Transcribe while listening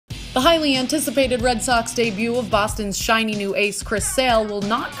The highly anticipated Red Sox debut of Boston's shiny new ace Chris Sale will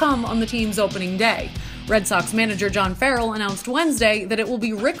not come on the team's opening day. Red Sox manager John Farrell announced Wednesday that it will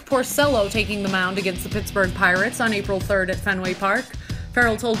be Rick Porcello taking the mound against the Pittsburgh Pirates on April 3rd at Fenway Park.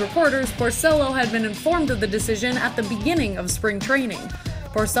 Farrell told reporters Porcello had been informed of the decision at the beginning of spring training.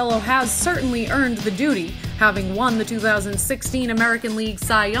 Porcello has certainly earned the duty, having won the 2016 American League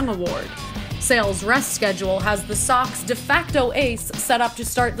Cy Young Award. Sale's rest schedule has the Sox de facto ace set up to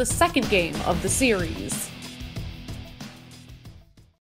start the second game of the series.